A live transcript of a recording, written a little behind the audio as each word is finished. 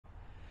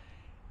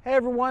Hey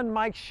everyone,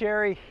 Mike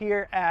Sherry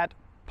here at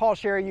Paul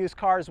Sherry Used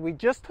Cars. We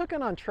just took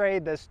in on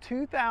trade this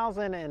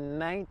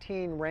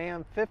 2019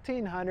 Ram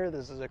 1500.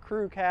 This is a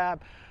crew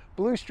cab,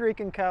 blue streak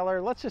in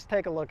color. Let's just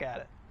take a look at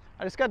it.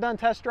 I just got done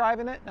test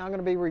driving it. Now I'm going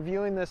to be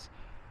reviewing this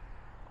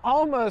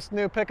almost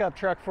new pickup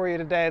truck for you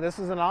today. This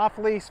is an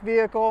off-lease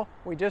vehicle.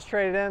 We just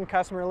traded in.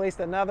 Customer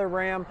released another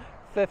Ram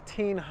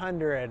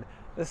 1500.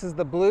 This is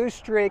the blue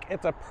streak.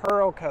 It's a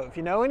pearl coat. If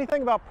you know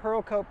anything about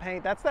pearl coat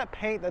paint, that's that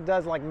paint that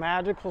does like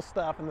magical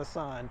stuff in the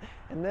sun.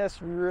 And this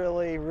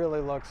really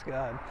looks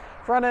good.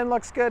 Front end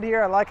looks good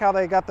here. I like how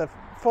they got the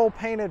full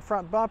painted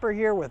front bumper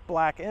here with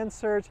black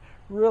inserts.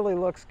 Really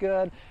looks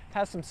good.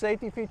 Has some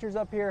safety features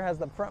up here. Has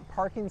the front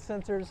parking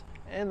sensors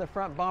in the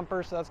front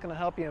bumper, so that's going to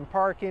help you in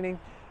parking.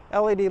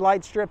 LED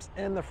light strips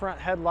in the front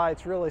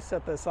headlights really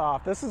set this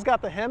off. This has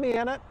got the Hemi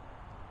in it.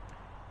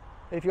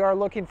 If you are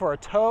looking for a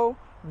tow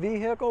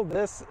vehicle,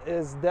 this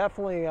is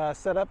definitely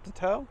set up to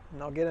tow,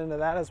 and I'll get into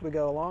that as we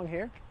go along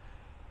here.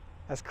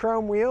 Has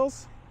chrome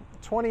wheels,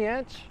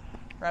 20-inch,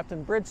 wrapped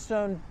in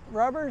Bridgestone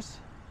rubbers.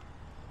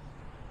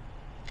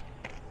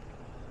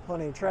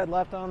 Plenty of tread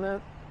left on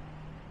that.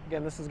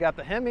 Again, this has got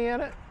the Hemi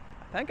in it.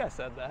 I think I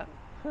said that.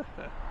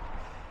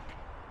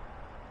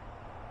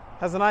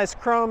 Has a nice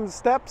chrome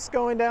steps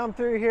going down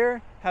through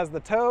here. Has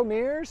the tow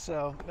mirrors,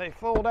 so they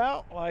fold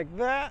out like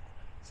that.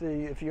 So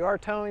if you are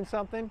towing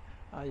something,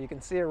 you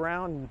can see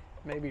around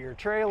maybe your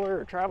trailer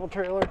or travel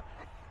trailer,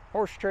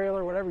 horse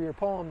trailer, whatever you're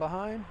pulling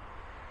behind.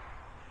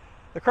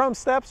 The chrome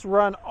steps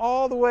run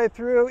all the way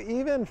through,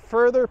 even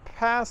further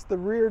past the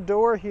rear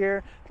door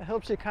here. That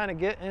helps you kind of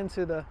get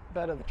into the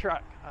bed of the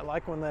truck. I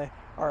like when they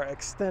are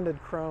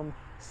extended chrome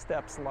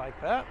steps like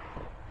that.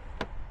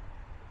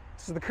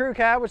 This is the crew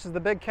cab, which is the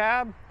big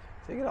cab.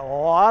 So you get a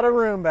lot of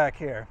room back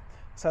here.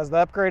 This has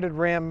the upgraded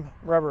Ram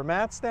rubber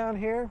mats down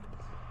here.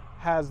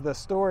 Has the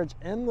storage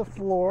in the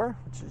floor,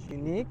 which is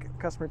unique.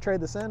 Customer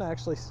traded this in.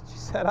 Actually, she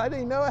said, I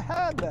didn't know it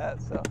had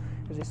that. So,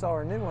 because you saw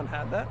her new one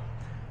had that.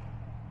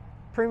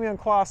 Premium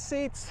cloth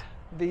seats.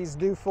 These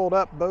do fold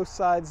up. Both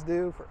sides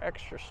do for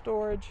extra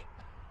storage.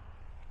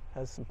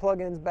 Has some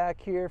plug-ins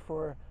back here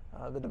for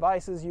the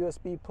devices,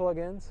 USB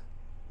plug-ins.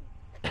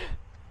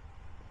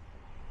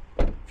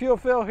 Fuel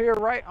fill here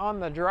right on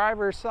the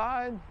driver's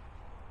side.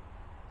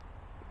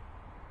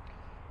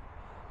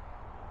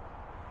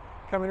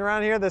 Coming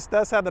around here, this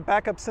does have the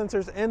backup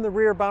sensors in the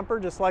rear bumper,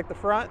 just like the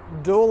front.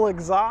 Dual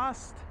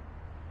exhaust.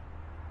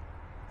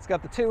 It's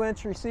got the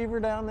 2-inch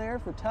receiver down there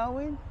for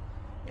towing.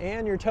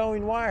 And your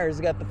towing wires.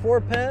 It's got the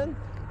 4-pin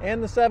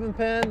and the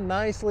 7-pin.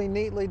 Nicely,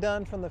 neatly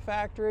done from the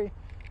factory.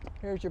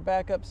 Here's your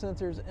backup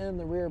sensors in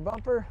the rear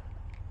bumper.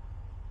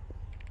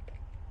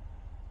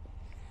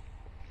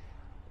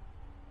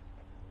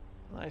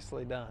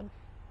 Nicely done.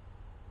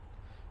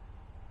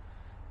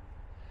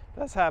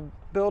 Does have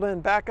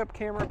built-in backup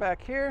camera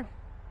back here.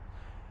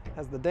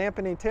 Has the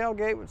dampening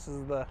tailgate, which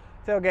is the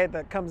tailgate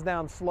that comes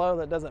down slow,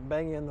 that doesn't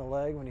bang you in the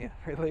leg when you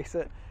release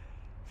it.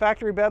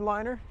 Factory bed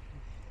liner.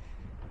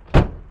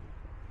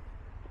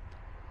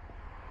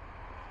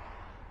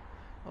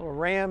 Little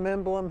Ram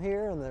emblem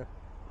here in the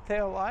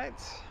tail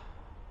lights.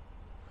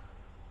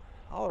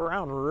 All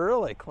around,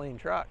 really clean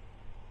truck.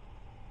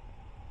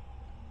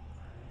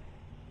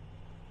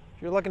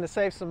 If you're looking to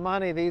save some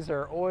money, these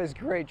are always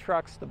great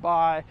trucks to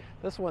buy.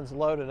 This one's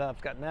loaded up.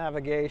 It's got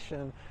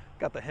navigation.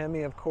 Got the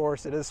Hemi, of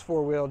course. It is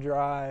 4-wheel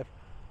drive.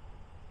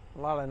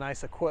 A lot of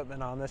nice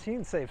equipment on this. You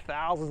can save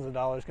thousands of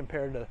dollars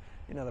compared to,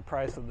 you know, the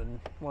price of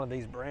one of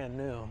these brand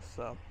new.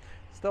 So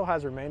still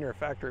has remainder of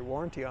factory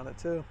warranty on it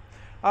too.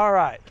 All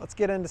right, let's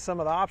get into some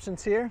of the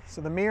options here.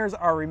 So the mirrors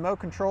are remote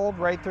controlled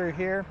right through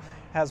here.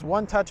 Has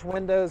one-touch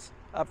windows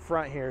up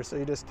front here. So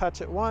you just touch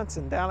it once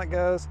and down it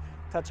goes.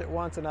 Touch it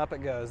once and up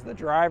it goes. The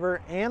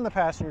driver and the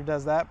passenger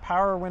does that.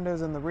 Power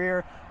windows in the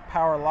rear,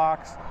 power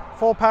locks,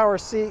 full power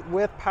seat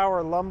with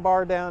power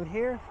lumbar down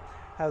here.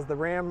 Has the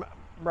Ram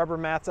rubber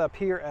mats up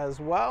here as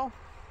well.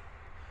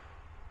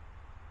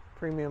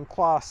 Premium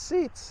cloth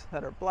seats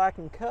that are black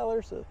in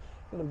color, so it's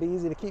going to be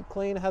easy to keep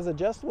clean. It has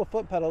adjustable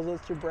foot pedals.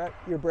 It's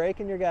your brake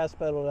and your gas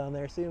pedal down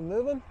there. See them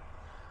moving?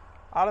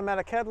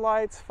 Automatic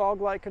headlights,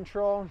 fog light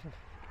control.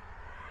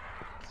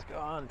 Let's go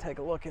on and take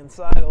a look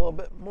inside a little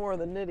bit more of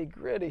the nitty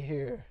gritty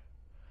here.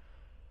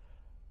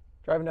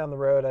 Driving down the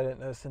road, I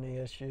didn't notice any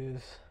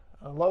issues.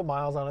 Low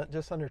miles on it,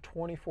 just under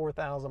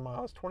 24,000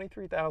 miles,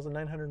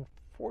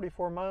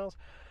 23,944 miles.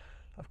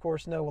 Of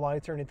course, no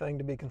lights or anything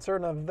to be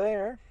concerned of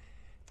there.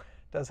 It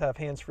does have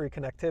hands-free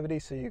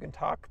connectivity, so you can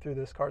talk through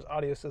this car's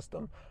audio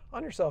system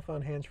on your cell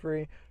phone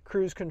hands-free.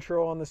 Cruise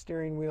control on the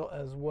steering wheel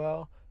as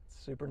well.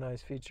 Super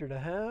nice feature to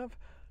have.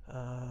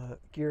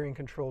 Gearing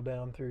control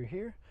down through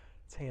here.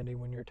 It's handy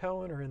when you're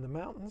towing or in the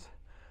mountains.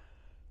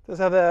 Does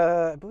have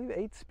a, I believe,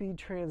 8-speed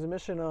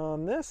transmission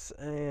on this,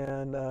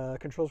 and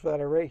controls for that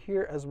are right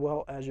here, as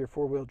well as your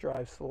 4-wheel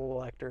drive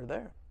selector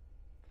there.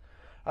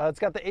 It's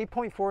got the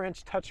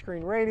 8.4-inch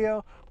touchscreen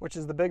radio, which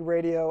is the big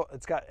radio.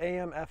 It's got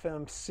AM,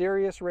 FM,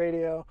 Sirius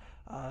radio.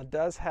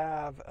 Does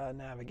have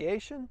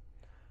navigation.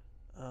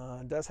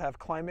 It does have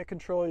climate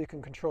control. You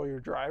can control your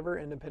driver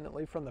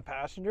independently from the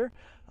passenger.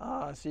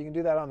 So you can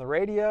do that on the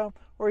radio,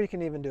 or you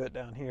can even do it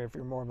down here if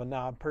you're more of a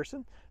knob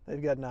person.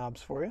 They've got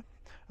knobs for you.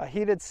 A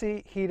heated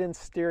seat, heated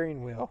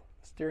steering wheel.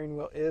 Steering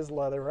wheel is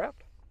leather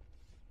wrapped.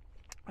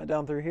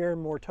 Down through here,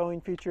 more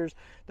towing features.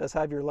 Does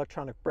have your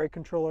electronic brake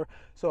controller.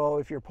 So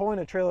if you're pulling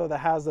a trailer that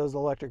has those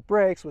electric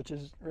brakes, which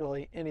is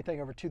really anything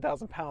over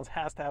 2,000 pounds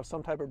has to have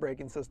some type of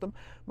braking system.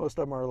 Most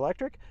of them are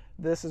electric.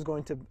 This is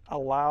going to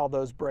allow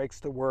those brakes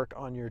to work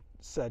on your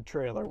said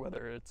trailer,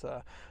 whether it's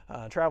a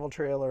travel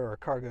trailer or a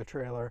cargo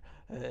trailer.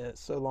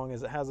 So long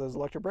as it has those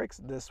electric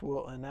brakes, this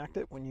will enact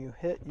it when you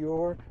hit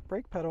your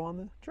brake pedal on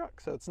the truck.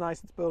 So it's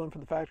nice. It's built in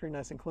from the factory,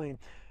 nice and clean.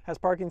 Has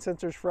parking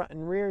sensors front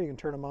and rear. You can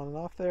turn them on and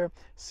off there.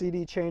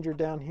 CD changer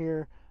down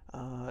here.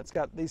 It's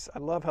got these, I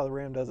love how the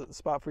Ram does it, the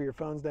spot for your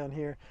phones down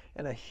here,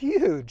 and a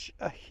huge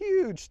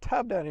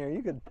tub down here.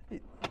 You could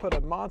put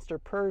a monster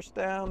purse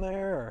down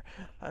there, or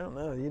I don't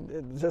know,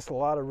 it's just a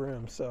lot of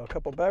room. So a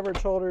couple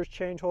beverage holders,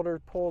 change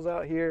holder pulls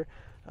out here,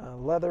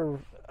 leather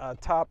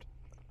topped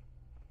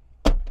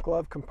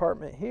glove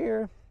compartment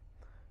here,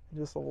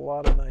 just a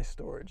lot of nice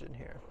storage in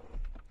here.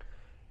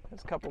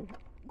 There's a couple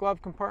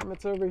glove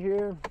compartments over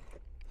here.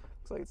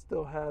 Looks like it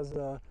still has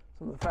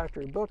some of the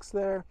factory books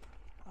there.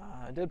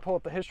 I did pull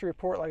up the history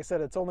report. Like I said,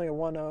 it's only a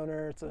one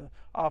owner. It's an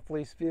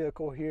off-lease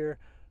vehicle here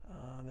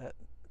that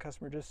the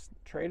customer just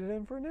traded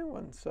in for a new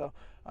one. So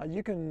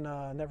you can,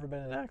 never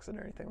been in an accident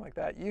or anything like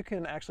that. You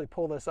can actually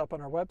pull this up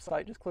on our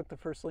website. Just click the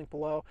first link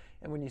below.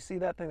 And when you see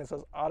that thing that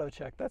says auto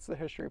check, that's the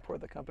history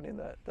report, the company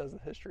that does the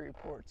history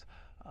reports.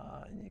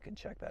 And you can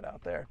check that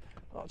out there.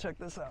 I'll check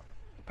this out.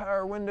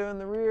 Power window in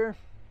the rear.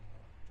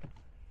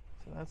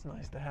 So that's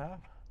nice to have.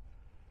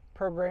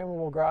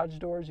 Programmable garage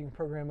doors. You can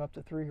program up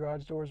to 3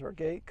 garage doors or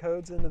gate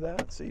codes into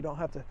that, so you don't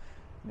have to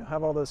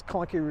have all those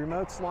clunky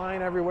remotes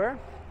lying everywhere.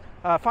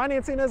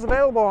 Financing is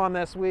available on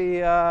this. We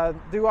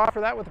do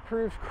offer that with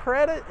approved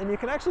credit, and you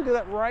can actually do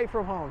that right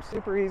from home.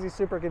 Super easy,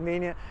 super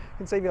convenient.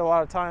 Can save you a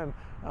lot of time.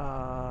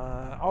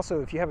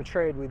 Also, if you have a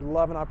trade, we'd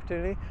love an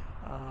opportunity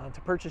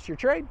to purchase your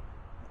trade,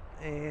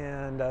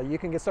 and you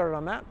can get started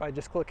on that by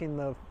just clicking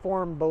the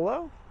form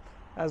below.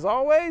 As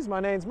always, my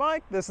name's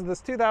Mike. This is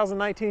this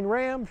 2019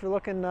 Ram. If you're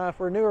looking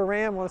for a newer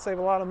Ram, want to save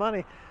a lot of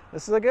money,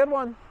 this is a good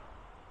one.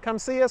 Come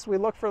see us. We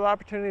look for the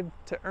opportunity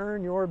to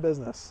earn your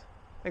business.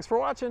 Thanks for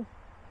watching.